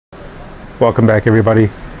Welcome back, everybody.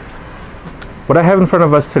 What I have in front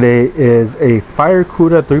of us today is a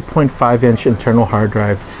Firecuda 3.5-inch internal hard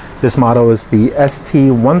drive. This model is the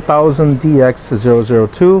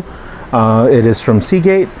ST1000DX002. It is from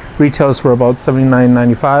Seagate, retails for about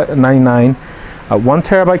 $79.99. 1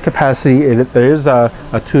 terabyte capacity. There is a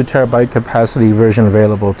 2 terabyte capacity version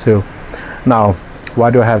available too. Now, why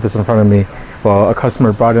do I have this in front of me? Well, a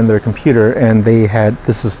customer brought in their computer and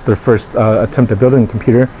this is their first attempt at building a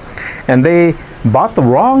computer, and they bought the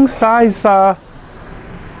wrong size hard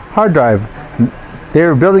drive. They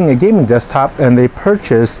were building a gaming desktop and they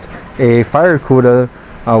purchased a Firecuda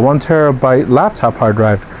 1 terabyte laptop hard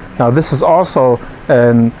drive. Now this is also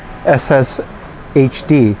an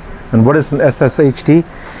SSHD. And what is an SSHD?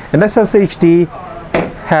 An SSHD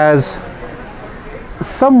has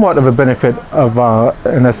somewhat of a benefit of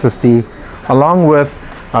an SSD, along with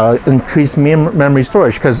increased memory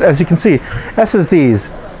storage, because as you can see, SSDs,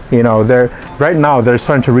 you know, right now they're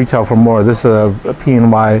starting to retail for more. This is a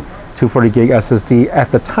PNY 240 gig SSD.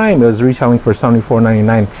 At the time, it was retailing for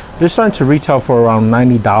 $74.99. They're starting to retail for around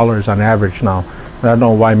 $90 on average now. I don't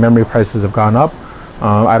know why memory prices have gone up.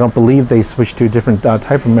 I don't believe they switched to a different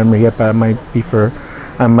type of memory yet, but I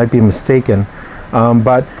might be mistaken.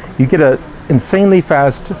 But you get a insanely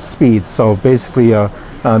fast speed. So basically,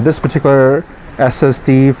 this particular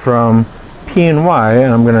SSD from PNY,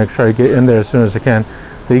 and I'm going to try to get in there as soon as I can.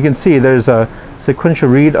 But you can see there's a sequential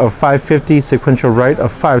read of 550, sequential write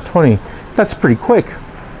of 520. That's pretty quick.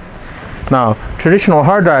 Now, traditional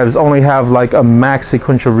hard drives only have like a max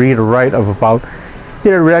sequential read or write of about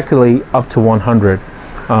theoretically up to 100.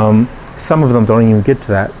 Some of them don't even get to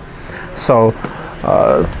that. So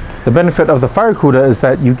the benefit of the Firecuda is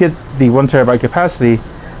that you get the 1 terabyte capacity,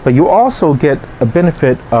 but you also get a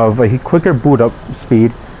benefit of a quicker boot up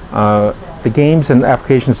speed. The games and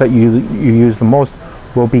applications that you use the most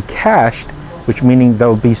will be cached, which meaning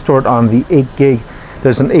they'll be stored on the 8 gig.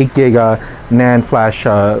 There's an 8 gig NAND flash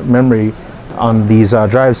memory on these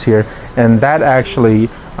drives here, and that actually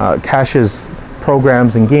caches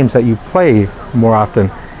programs and games that you play more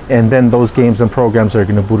often, and then those games and programs are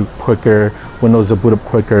going to boot up quicker, Windows will boot up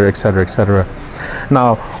quicker, etc., etc.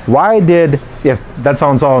 Now, if that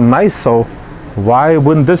sounds all nice, so why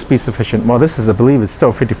wouldn't this be sufficient? Well, this is, I believe, it's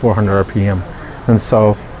still 5400 RPM, and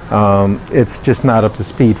so it's just not up to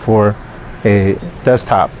speed for a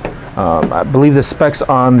desktop. I believe the specs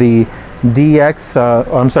on the the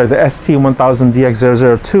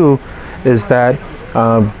ST1000DX002 is that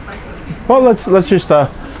well, let's just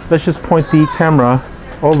point the camera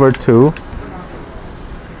over to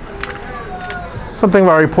something I've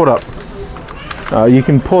already pulled up. You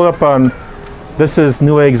can pull up on, this is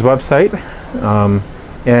Newegg's website,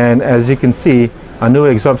 and as you can see on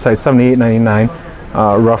Newegg's website, $78.99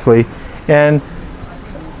 roughly, and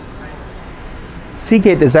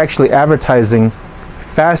Seagate is actually advertising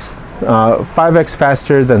 5x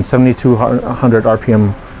faster than 7200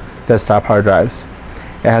 RPM desktop hard drives.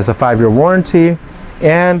 It has a 5-year warranty,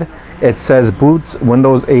 and it says boots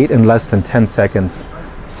Windows 8 in less than 10 seconds.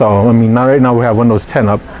 So, I mean, right now we have Windows 10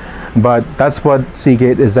 up, but that's what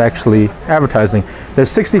Seagate is actually advertising.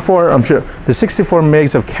 There's 64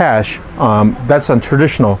 megs of cache. That's on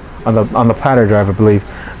traditional, on the platter drive, I believe.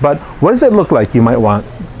 But what does it look like, you might want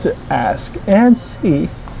to ask and see.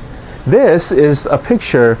 This is a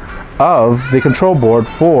picture of the control board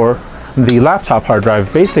for the laptop hard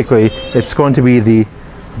drive. Basically, it's going to be the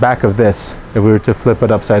back of this. If we were to flip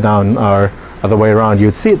it upside down or other way around,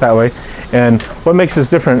 you'd see it that way. And what makes this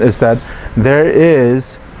different is that there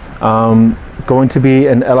is going to be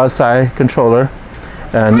an LSI controller,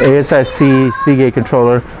 an ASIC Seagate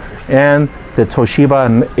controller, and the Toshiba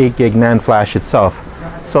and 8 gig NAND flash itself.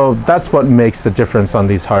 So that's what makes the difference on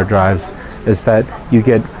these hard drives, is that you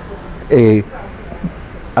get a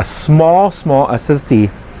small SSD,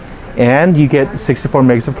 and you get 64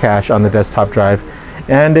 megs of cache on the desktop drive,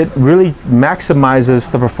 and it really maximizes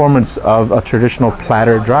the performance of a traditional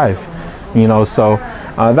platter drive. You know, so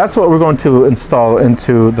that's what we're going to install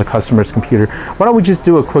into the customer's computer. Why don't we just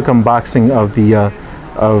do a quick unboxing of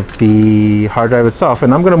the hard drive itself,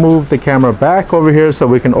 and I'm going to move the camera back over here so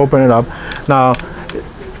we can open it up. Now,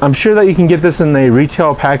 I'm sure that you can get this in a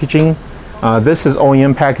retail packaging. This is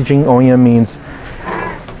OEM packaging. OEM means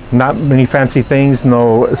not many fancy things,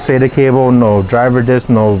 no SATA cable, no driver disk,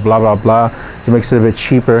 no blah blah blah. It makes it a bit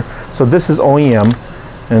cheaper. So this is OEM,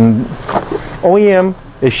 and OEM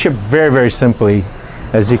is shipped very, very simply.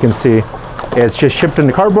 As you can see, it's just shipped in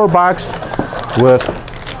the cardboard box with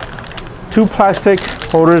 2 plastic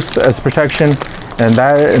holders as protection, and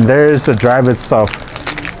there's the drive itself.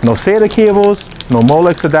 No SATA cables, no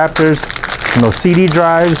Molex adapters, No CD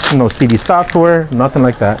drives, no CD software, nothing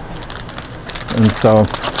like that. And so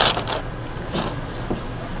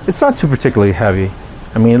it's not too particularly heavy.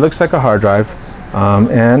 I mean, it looks like a hard drive,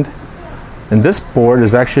 and this board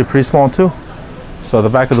is actually pretty small too. So the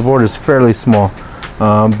back of the board is fairly small,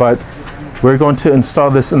 but we're going to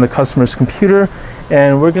install this in the customer's computer,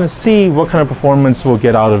 and we're going to see what kind of performance we'll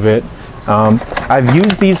get out of it. I've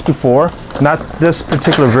used these before, not this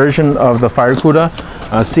particular version of the Firecuda.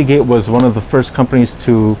 Seagate was one of the first companies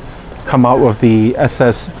to come out with the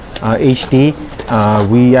SSHD.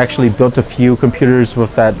 We actually built a few computers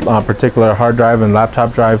with that particular hard drive and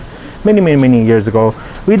laptop drive many years ago.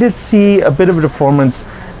 We did see a bit of a performance.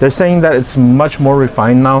 They're saying that it's much more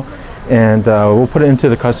refined now, and we'll put it into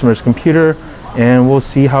the customer's computer and we'll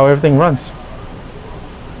see how everything runs.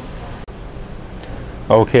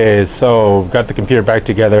 Okay, so got the computer back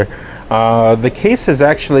together. The case is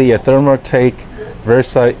actually a Thermaltake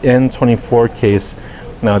Versa N24 case.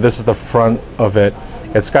 Now this is the front of it.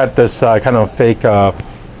 It's got this kind of fake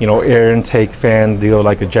air intake fan deal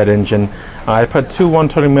like a jet engine. I put two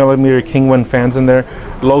 120mm Kingwin fans in there,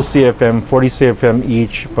 low CFM, 40 CFM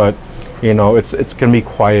each, but it's gonna be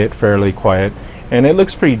quiet, fairly quiet, and it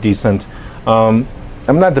looks pretty decent.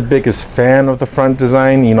 I'm not the biggest fan of the front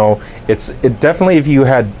design. It definitely, if you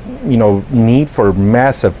had need for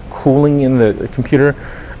massive cooling in the computer,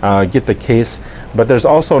 get the case. But there's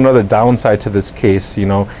also another downside to this case.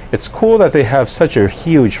 It's cool that they have such a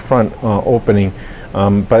huge front opening,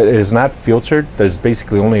 but it is not filtered. There's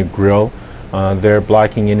basically only a grill there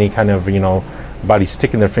blocking any kind of body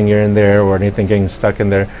sticking their finger in there or anything getting stuck in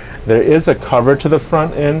there. There is a cover to the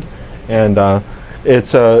front end, and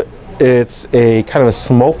it's a kind of a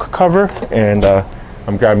smoke cover, and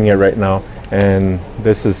I'm grabbing it right now, and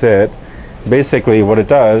this is it. Basically what it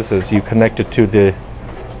does is you connect it to the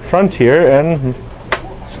front here and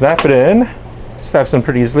snap it in. Snaps in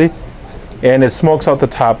pretty easily, and it smokes out the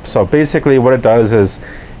top. So basically what it does is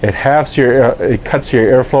it cuts your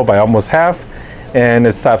airflow by almost half, and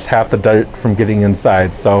it stops half the dirt from getting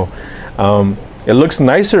inside. So it looks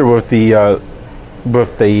nicer with the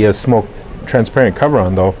smoke transparent cover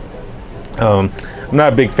on though. I'm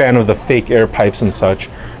not a big fan of the fake air pipes and such.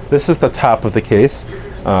 This is the top of the case.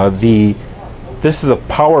 This is a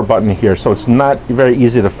power button here, so it's not very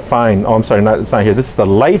easy to find. Oh, I'm sorry, it's not here. This is the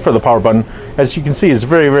light for the power button. As you can see, it's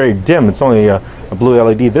very dim. It's only a blue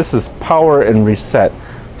LED. This is power and reset.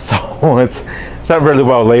 So it's not really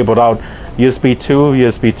well labeled out. USB 2,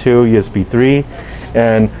 USB 2, USB 3,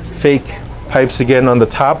 and fake pipes again on the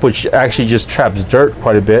top, which actually just traps dirt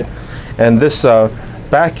quite a bit. And this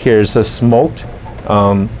back here is a smoked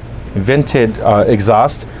vented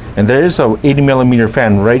exhaust, and there is a 80mm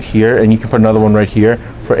fan right here, and you can put another one right here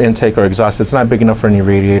for intake or exhaust. It's not big enough for any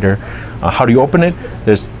radiator. How do you open it?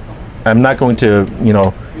 I'm not going to,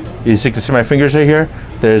 as you can see my fingers right here,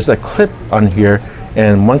 there's a clip on here,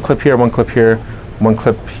 and one clip here, one clip here, one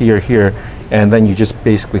clip here, and then you just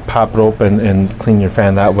basically pop it open and clean your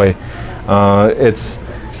fan that way.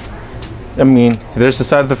 There's the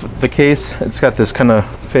side of the case. It's got this kind of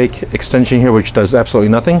fake extension here which does absolutely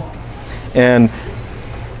nothing. And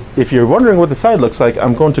if you're wondering what the side looks like,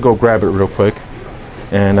 I'm going to go grab it real quick,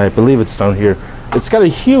 and I believe it's down here. It's got a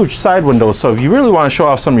huge side window, so if you really want to show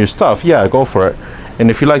off some of your stuff, yeah, go for it.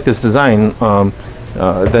 And if you like this design,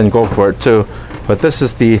 then go for it too. But this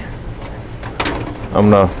is the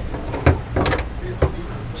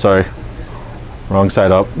sorry, wrong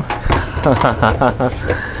side up.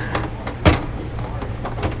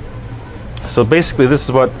 So basically this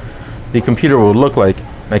is what the computer will look like.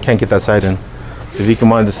 I can't get that side in. If you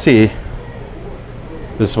wanted to see,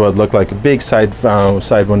 this is what it looked like, a big side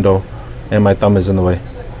window, and my thumb is in the way.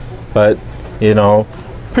 But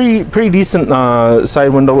pretty decent side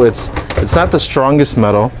window. It's not the strongest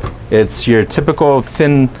metal. It's your typical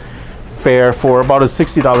thin fare for about a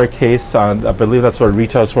 $60 case. I believe that's what it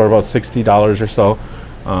retails for, about $60 or so,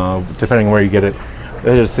 depending where you get it.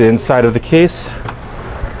 There's the inside of the case.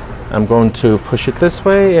 I'm going to push it this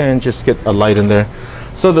way and just get a light in there.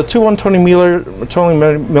 So the two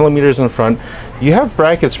 120mm in the front, you have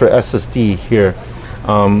brackets for SSD here.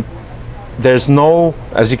 There's no,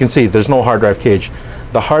 as you can see, there's no hard drive cage.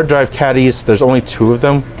 The hard drive caddies, there's only two of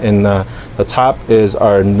them, and the top is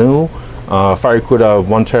our new Firecuda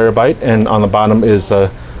 1TB, and on the bottom is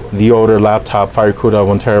the older laptop Firecuda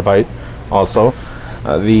 1TB also.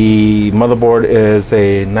 The motherboard is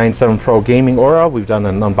a 9.7 Pro Gaming Aura. We've done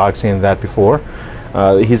an unboxing of that before.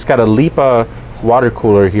 He's got a LiPa water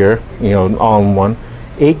cooler here, all in one.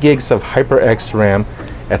 8 gigs of HyperX RAM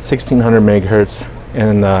at 1600 megahertz,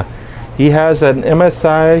 and he has an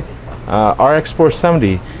MSI RX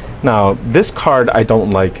 470 Now this card I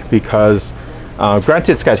don't like because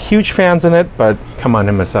granted it's got huge fans in it, but come on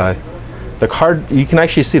MSI. The card, you can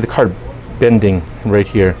actually see the card bending right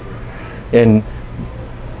here. And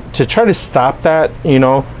to try to stop that, you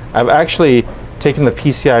know, I've actually taken the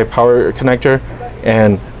PCI power connector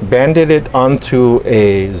and banded it onto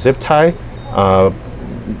a zip tie.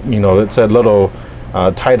 You know, it's a little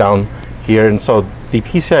tie down here, and so the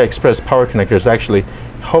PCI Express power connector is actually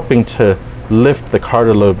helping to lift the card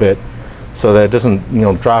a little bit so that it doesn't, you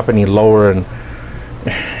know, drop any lower and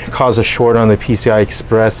cause a short on the PCI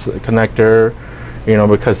Express connector, you know,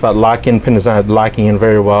 because that lock-in pin is not locking in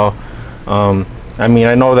very well. I mean,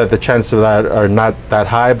 I know that the chances of that are not that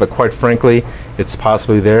high, but quite frankly, it's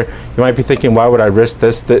possibly there. You might be thinking, why would I risk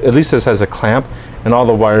this? At least this has a clamp, and all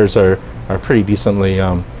the wires are pretty decently,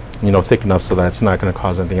 you know, thick enough so that it's not going to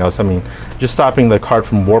cause anything else. I mean, just stopping the card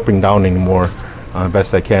from warping down anymore,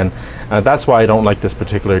 best I can. That's why I don't like this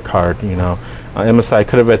particular card. You know, MSI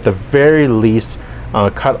could have at the very least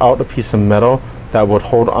cut out a piece of metal that would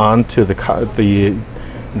hold on to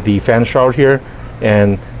the fan shroud here,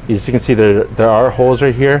 and as you can see, there are holes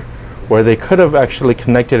right here where they could have actually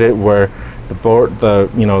connected it where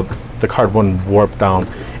the card wouldn't warp down.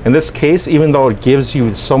 In this case, even though it gives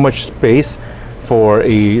you so much space for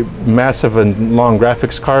a massive and long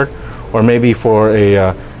graphics card, or maybe for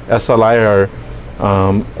a SLI or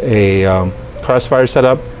a Crossfire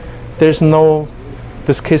setup, this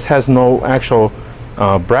case has no actual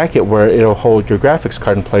bracket where it'll hold your graphics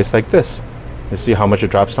card in place like this. You see how much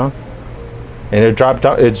it drops down? And it's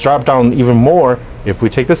dropped down even more. If we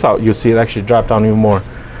take this out, you'll see it actually dropped down even more.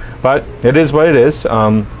 But it is what it is.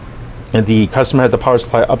 And the customer had the power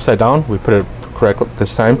supply upside down. We put it correct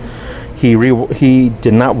this time. He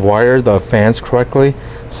did not wire the fans correctly.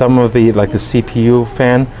 Some of the, like the CPU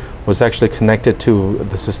fan was actually connected to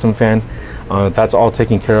the system fan. That's all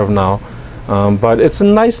taken care of now. But it's a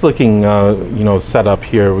nice looking you know, setup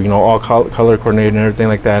here, you know, all color coordinated and everything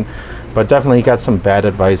like that. But definitely he got some bad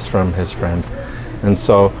advice from his friend. And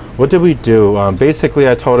so what did we do? Basically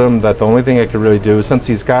I told him that the only thing I could really do, since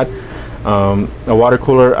he's got a water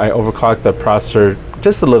cooler, I overclocked the processor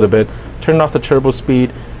just a little bit, turned off the turbo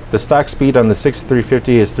speed. The stock speed on the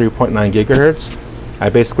 6350 is 3.9 gigahertz. I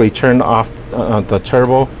basically turned off the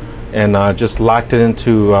turbo and just locked it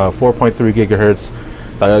into 4.3 gigahertz.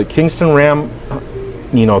 The Kingston RAM,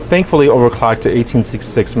 you know, thankfully overclocked to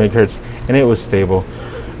 1866 megahertz, and it was stable.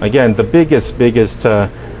 Again, the biggest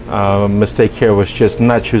mistake here was just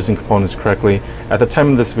not choosing components correctly. At the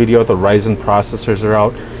time of this video, the Ryzen processors are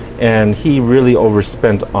out, and he really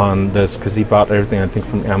overspent on this because he bought everything, I think,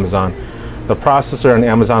 from Amazon. The processor on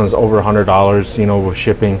Amazon is over $100, you know, with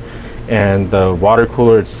shipping, and the water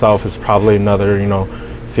cooler itself is probably another, you know,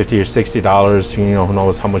 $50 or $60. You know, who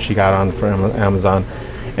knows how much he got on from Amazon.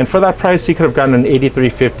 And for that price, he could have gotten an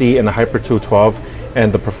 8350 and a Hyper 212,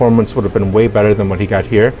 and the performance would have been way better than what he got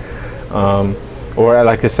here. Or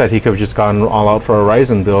like I said, he could have just gone all out for a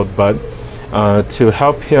Ryzen build. But to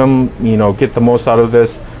help him, you know, get the most out of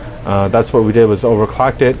this, that's what we did, was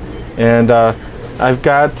overclocked it. And I've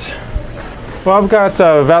got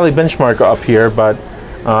Valley Benchmark up here, but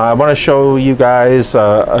I want to show you guys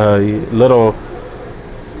a little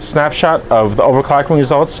snapshot of the overclocking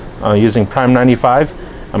results using Prime 95.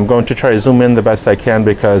 I'm going to try to zoom in the best I can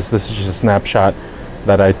because this is just a snapshot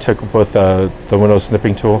that I took with the Windows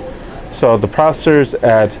snipping tool. So the processor's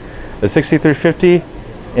at the 6350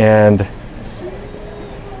 and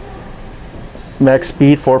max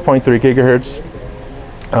speed 4.3 gigahertz,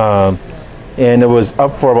 and it was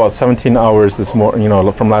up for about 17 hours this morning, you know,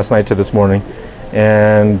 from last night to this morning.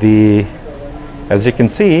 And as you can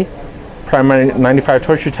see, Prime 95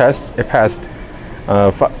 torture test, it passed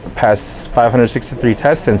 563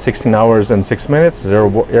 tests in 16 hours and 6 minutes,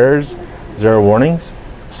 0 errors, 0 warnings.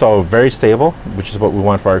 So very stable, which is what we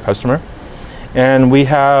want for our customer. And we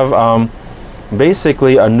have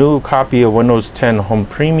basically a new copy of Windows 10 Home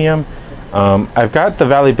Premium. I've got the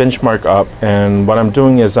Valley Benchmark up, and what I'm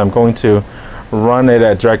doing is I'm going to run it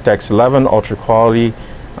at DirectX 11 Ultra Quality,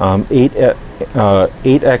 8x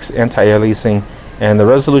anti-aliasing, and the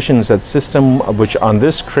resolution is at system, which on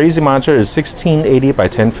this crazy monitor is 1680 by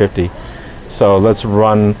 1050. So let's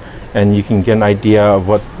run, and you can get an idea of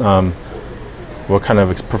what kind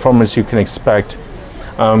of performance you can expect.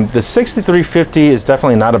 The 6350 is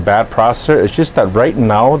definitely not a bad processor. It's just that right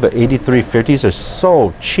now the 8350s are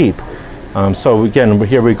so cheap. So again,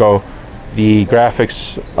 here we go. The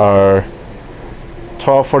graphics are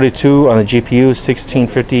 1242 on the GPU,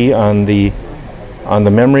 1650 on the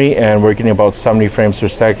memory, and we're getting about 70 frames per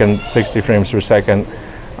second, 60 frames per second.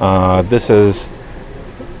 This is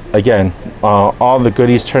again, all the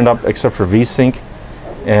goodies turned up except for VSync,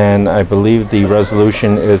 and I believe the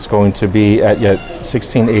resolution is going to be at yet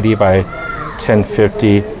 1680 by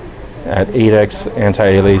 1050 at 8x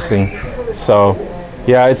anti-aliasing. So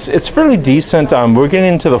yeah, it's fairly decent. We're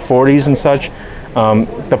getting into the 40s and such.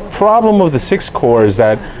 The problem with the 6-core is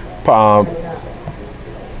that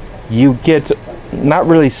you get not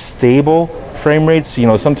really stable frame rates. You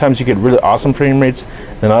know, sometimes you get really awesome frame rates,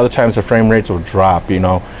 and other times the frame rates will drop, you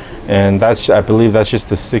know, and that's, I believe that's just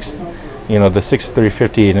the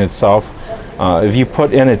 6350 in itself. If you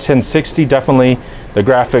put in a 1060, definitely the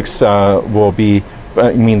graphics will be,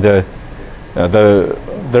 I mean,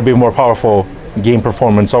 there'll be more powerful game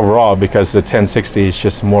performance overall, because the 1060 is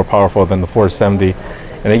just more powerful than the 470.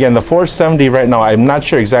 And again, the 470 right now, I'm not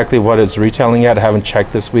sure exactly what it's retailing at. I haven't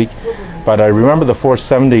checked this week, but I remember the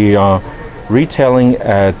 470 retailing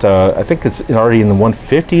at I think it's already in the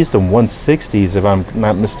 150s, the 160s, if I'm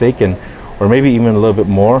not mistaken, or maybe even a little bit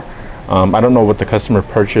more. I don't know what the customer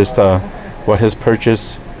purchased, what his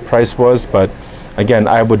purchase price was, but again,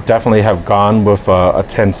 I would definitely have gone with a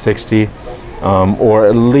 1060, or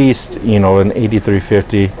at least, you know, an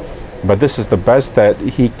 8350. But this is the best that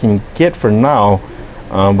he can get for now,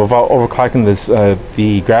 without overclocking this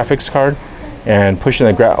the graphics card and pushing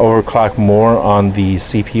the overclock more on the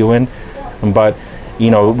CPU end. But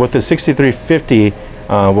you know, with the 6350,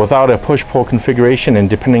 without a push-pull configuration, and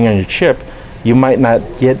depending on your chip, you might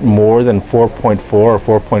not get more than 4.4 or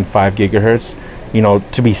 4.5 gigahertz, you know,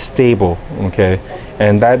 to be stable. Okay,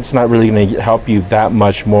 and that's not really going to help you that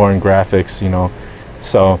much more in graphics, you know.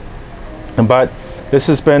 So, but this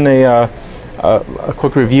has been a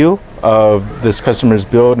quick review of this customer's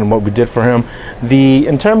build and what we did for him.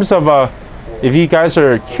 In terms of if you guys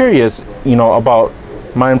are curious, you know, about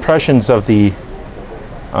my impressions of the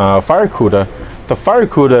Firecuda, the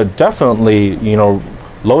Firecuda definitely, you know,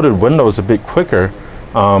 loaded Windows a bit quicker.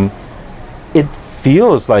 It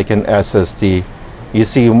feels like an SSD. You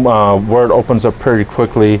see Word opens up pretty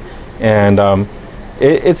quickly, and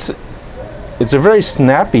it's a very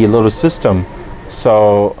snappy little system.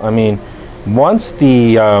 So I mean, once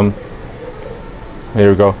the there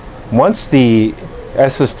we go. Once the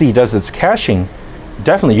SSD does its caching,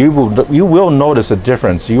 definitely you will notice a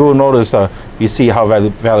difference. You will notice you see how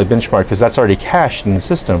valid benchmark, because that's already cached in the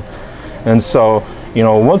system. And so, you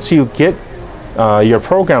know, once you get your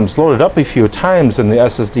programs loaded up a few times, and the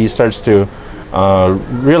SSD starts to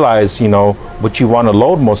realize, you know, what you want to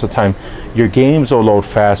load most of the time, your games will load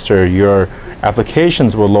faster, your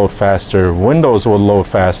applications will load faster, Windows will load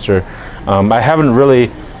faster. I haven't really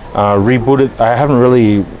I haven't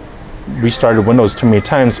really restarted Windows too many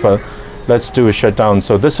times, but let's do a shutdown.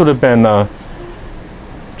 So this would have been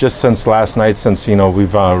just since last night, since, you know,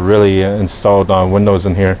 we've really installed Windows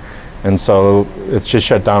in here, and so it's just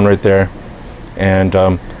shut down right there. And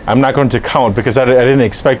I'm not going to count, because I didn't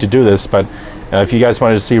expect to do this, but if you guys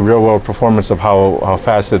wanted to see real world performance of how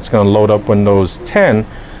fast it's going to load up Windows 10,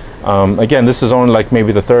 again, this is only like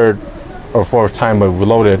maybe the third or fourth time we've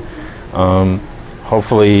loaded.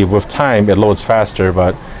 Hopefully with time it loads faster,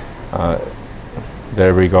 but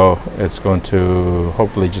there we go. It's going to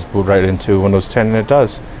hopefully just boot right into Windows 10, and it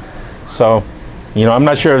does. So, you know, I'm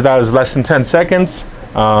not sure if that was less than 10 seconds.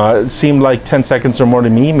 It seemed like 10 seconds or more to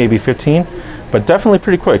me, maybe 15, but definitely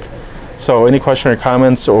pretty quick. So any question or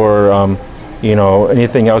comments, or you know,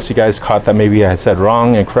 anything else you guys caught that maybe I said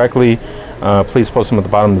wrong and correctly, please post them at the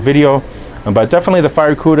bottom of the video. But definitely the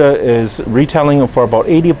Firecuda is retailing for about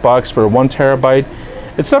 80 bucks for 1 terabyte.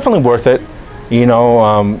 It's definitely worth it. You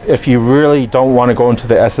know, if you really don't want to go into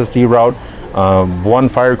the SSD route, one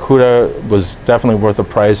Firecuda was definitely worth the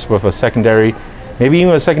price, with a secondary, maybe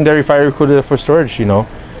even a secondary Firecuda for storage, you know.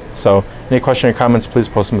 So any question or comments, please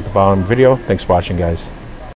post them at the bottom of the video. Thanks for watching, guys.